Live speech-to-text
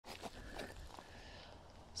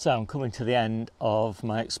So I'm coming to the end of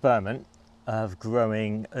my experiment of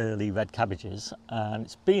growing early red cabbages, and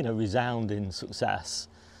it's been a resounding success.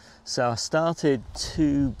 So I started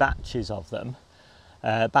 2 batches of them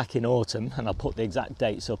back in autumn, and I'll put the exact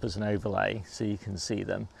dates up as an overlay so you can see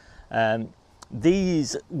them.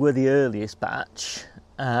 These were the earliest batch,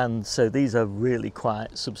 and so these are really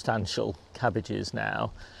quite substantial cabbages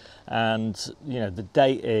now, and you know the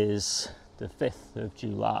date is the 5th of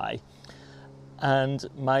July. And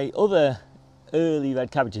my other early red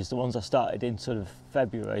cabbages, the ones I started in sort of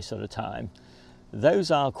February sort of time, those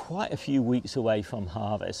are quite a few weeks away from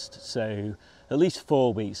harvest. So at least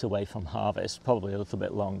 4 weeks away from harvest, probably a little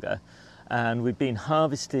bit longer. And we've been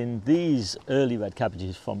harvesting these early red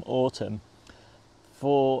cabbages from autumn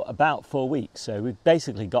for about 4 weeks. So we've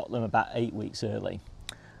basically got them about 8 weeks early.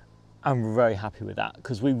 I'm very happy with that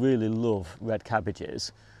because we really love red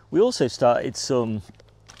cabbages. We also started some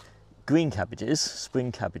green cabbages,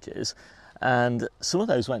 spring cabbages, and some of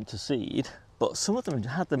those went to seed, but some of them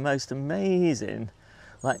had the most amazing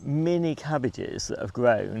like mini cabbages that have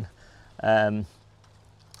grown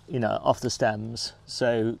you know, off the stems.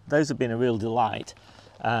 So those have been a real delight,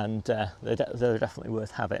 and they're definitely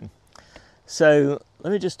worth having. So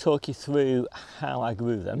let me just talk you through how I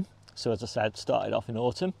grew them. So as I said, started off in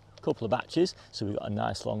autumn, a couple of batches, so we've got a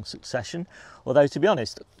nice long succession, although to be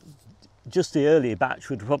honest just the earlier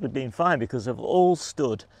batch would have probably been fine because they've all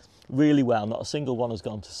stood really well. Not a single one has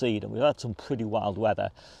gone to seed, and we've had some pretty wild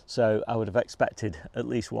weather, so I would have expected at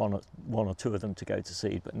least one or two of them to go to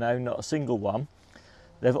seed, but no, not a single one.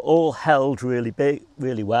 They've all held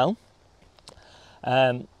really well.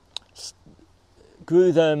 Grew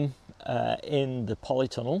them in the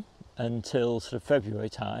polytunnel until sort of February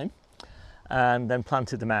time, and then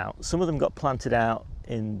planted them out. Some of them got planted out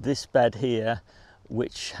in this bed here,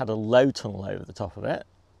 which had a low tunnel over the top of it,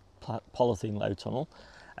 polythene low tunnel,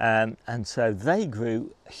 and so they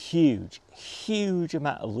grew huge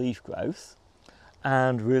amount of leaf growth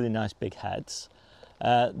and really nice big heads.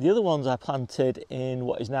 The other ones I planted in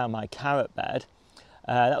what is now my carrot bed.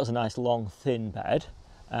 That was a nice long thin bed,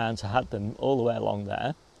 and so I had them all the way along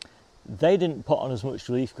there. They didn't put on as much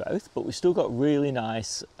leaf growth, but we still got really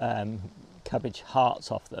nice cabbage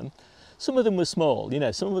hearts off them. Some of them were small, you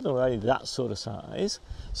know, some of them were only that sort of size,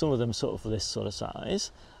 some of them sort of this sort of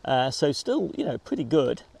size. So still, you know, pretty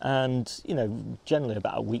good, and, you know, generally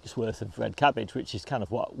about a week's worth of red cabbage, which is kind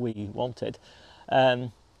of what we wanted.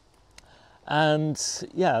 And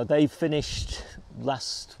yeah, they finished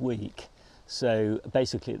last week. So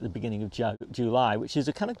basically at the beginning of July, which is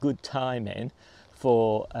a kind of good timing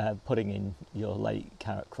for putting in your late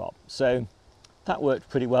carrot crop. So that worked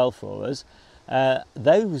pretty well for us.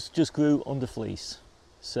 Those just grew under fleece,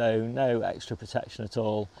 so no extra protection at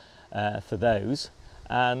all for those,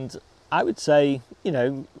 and I would say, you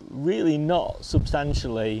know, really not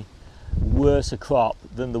substantially worse a crop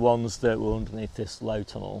than the ones that were underneath this low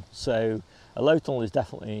tunnel. So a low tunnel is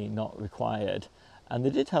definitely not required, and they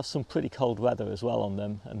did have some pretty cold weather as well on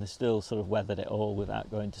them, and they still sort of weathered it all without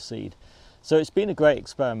going to seed. So it's been a great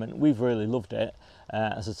experiment. We've really loved it.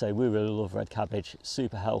 As I say, we really love red cabbage,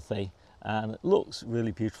 super healthy, and it looks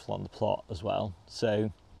really beautiful on the plot as well.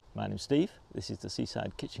 So my name's Steve, this is the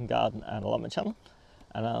Seaside Kitchen Garden and Allotment channel,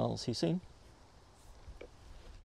 and I'll see you soon.